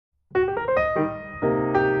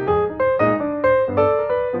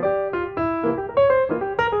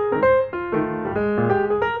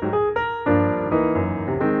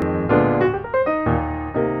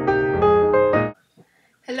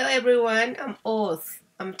I'm Oath.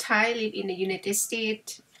 I'm Thai, live in the United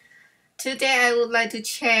States. Today I would like to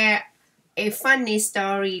share a funny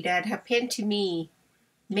story that happened to me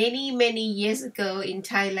many years ago in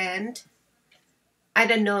Thailand. I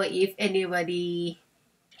don't know if anybody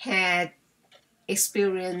had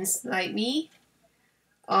experience like me,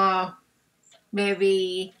 or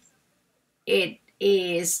maybe it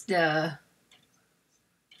is the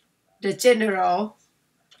general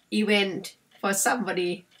event for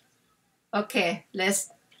somebody. Okay, let's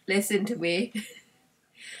listen to me.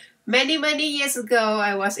 Many years ago,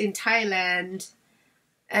 I was in Thailand,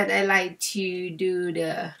 and I like to do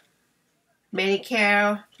the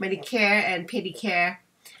manicure and pedicure.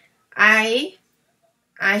 I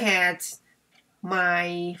I had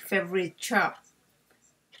my favorite shop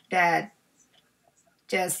that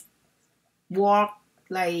just walk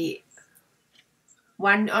like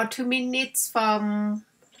 1 or 2 minutes from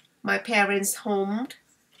my parents' home,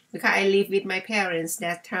 because I live with my parents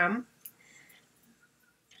that time.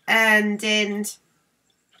 And then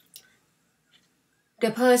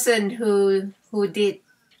the person who did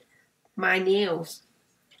my nails,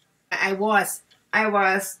 I was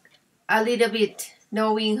a little bit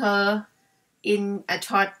knowing her in a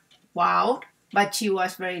short while, but she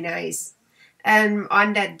was very nice. And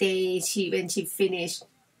on that day, when she finished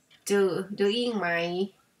doing my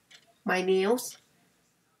nails,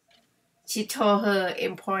 she told her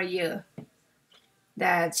employer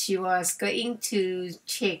that she was going to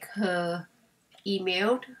check her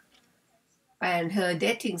email and her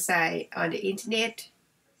dating site on the internet,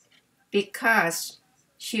 because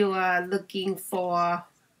she was looking for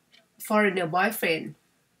foreigner boyfriend.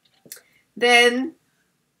 Then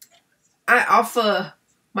I offer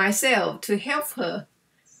myself to help her,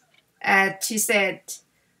 and she said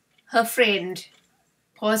her friend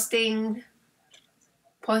posting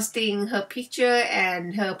her picture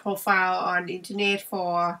and her profile on the internet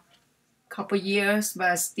for a couple years,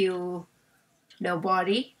 but still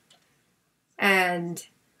nobody. And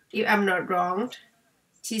if I'm not wrong,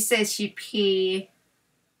 she said she paid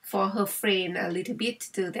for her friend a little bit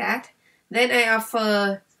to do that. Then I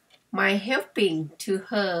offer my helping to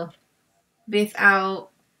her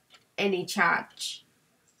without any charge.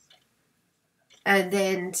 And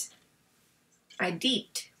then I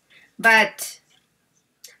did. But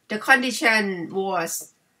the condition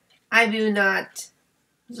was I will not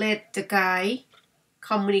let the guy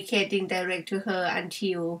communicating direct to her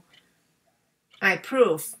until I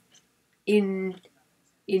prove in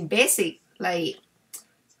basic, like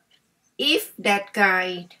if that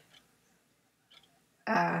guy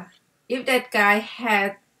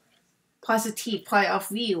had positive point of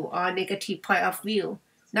view or negative point of view,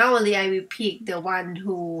 normally I will pick the one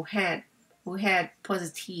who had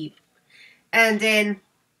positive. And then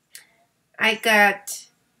I got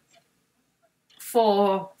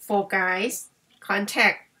four guys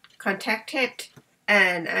contacted,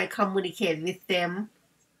 and I communicate with them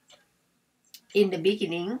in the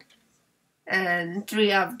beginning, and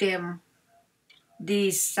 3 of them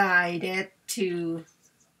decided to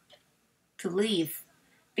leave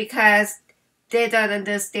because they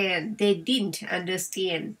didn't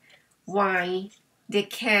understand why they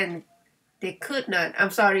could not. I'm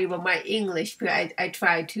sorry about my English, but I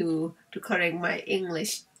try to correct my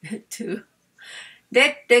English too.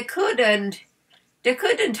 They couldn't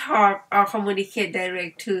talk or communicate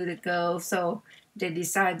direct to the girl, so they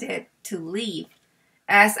decided to leave.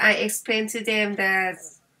 As I explained to them that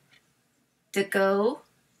the girl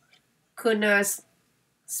could not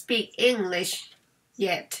speak English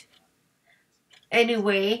yet.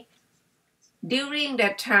 Anyway, during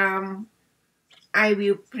that time, I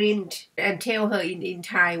will print and tell her in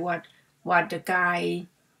Thai what the guy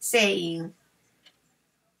saying.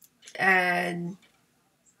 And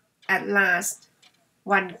at last,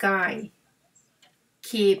 one guy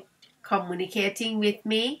keep communicating with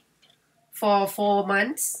me for 4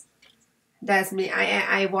 months. That's me.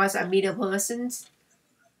 I was a middle person.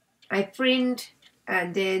 I print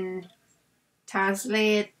and then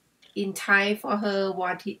translate in Thai for her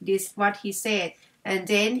what he said, and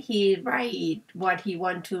then he write what he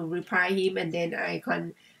want to reply him, and then I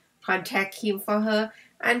contact him for her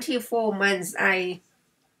until 4 months.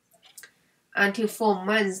 Until 4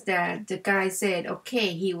 months that the guy said okay,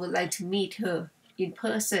 he would like to meet her in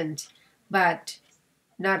person, but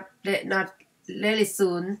not really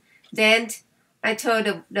soon. Then I told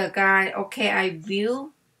the guy, okay, I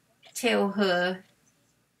will tell her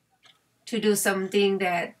to do something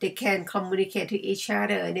that they can communicate to each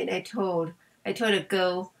other. And then I told the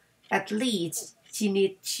girl at least she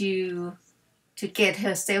need to get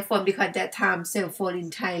her cell phone, because that time cell phone in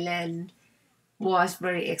Thailand was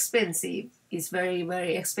very expensive. It's very,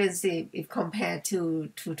 very expensive if compared to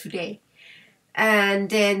today. And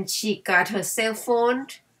then she got her cell phone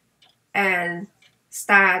and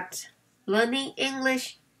start learning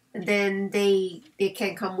English. And then they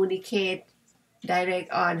can communicate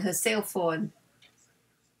direct on her cell phone.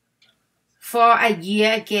 For a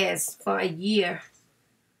year, I guess, for a year,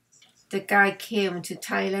 the guy came to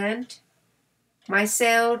Thailand.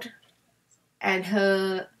 Myself and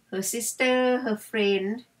her sister, her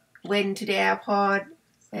friend, went to the airport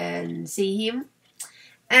and see him.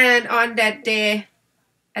 And on that day,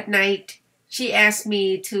 at night, she asked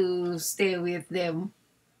me to stay with them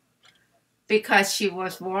because she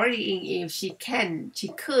was worrying if she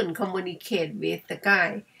couldn't communicate with the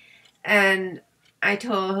guy. And I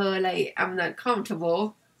told her like I'm not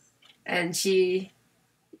comfortable, and she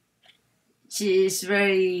is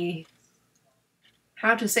very,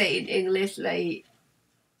 how to say in English, like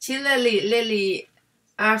she literally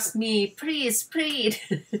asked me, please.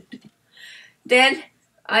 Then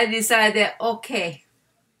I decided, okay,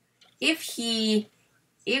 if he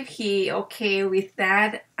okay with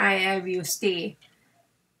that, I will stay.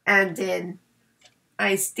 And then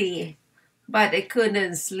I stay, but I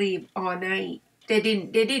couldn't sleep all night. They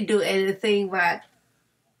didn't do anything, but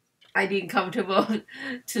I didn't comfortable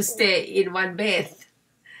to stay in one bed.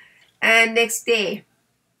 And next day,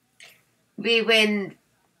 we went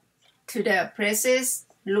to the places,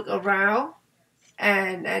 look around,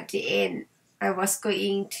 and at the end, I was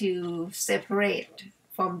going to separate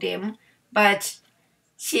from them, but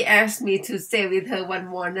she asked me to stay with her one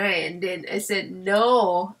more night, and then I said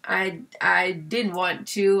no, I didn't want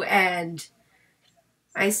to, and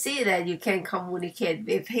I see that you can communicate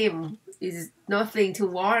with him. It's nothing to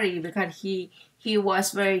worry because he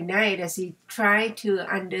was very nice as he tried to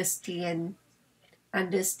understand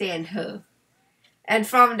her. And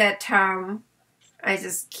from that time, I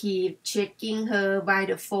just keep checking her by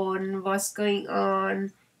the phone, what's going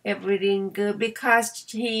on, everything good, because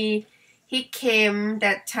he came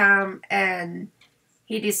that time and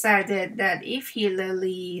he decided that if he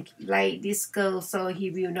really like this girl, so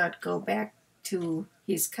he will not go back to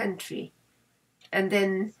his country. And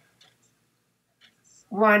then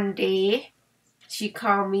one day she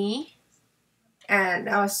called me, and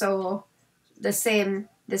also the same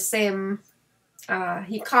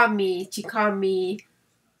she called me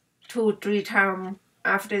 2-3 times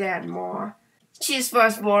after that more. She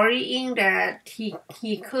was worrying that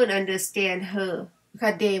he couldn't understand her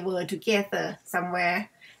because they were together somewhere.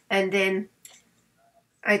 And then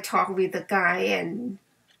I talked with the guy and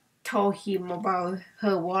told him about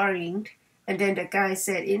her worrying. And then the guy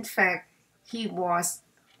said, in fact, he was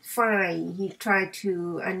fine. He tried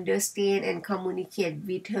to understand and communicate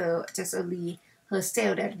with her, just only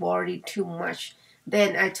herself that worried too much.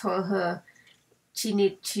 Then I told her she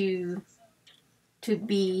need to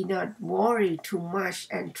be not worry too much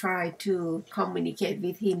and try to communicate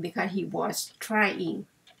with him because he was trying.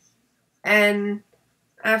 And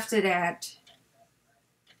after that,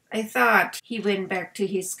 I thought he went back to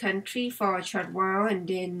his country for a short while and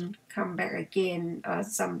then come back again or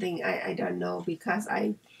something. I don't know, because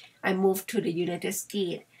I moved to the United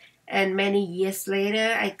States. And many years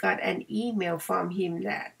later, I got an email from him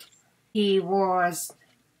that he was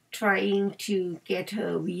trying to get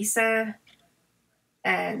her visa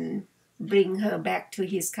and bring her back to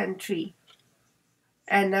his country.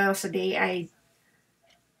 And now today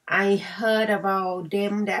I heard about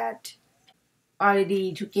them that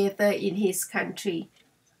already together in his country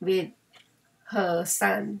with her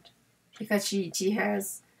son, because she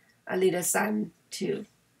has a little son too.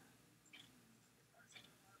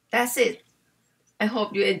 That's it. I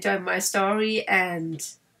hope you enjoyed my story and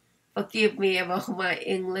forgive me about my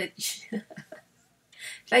English.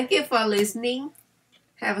 Thank you for listening.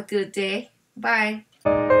 Have a good day. Bye.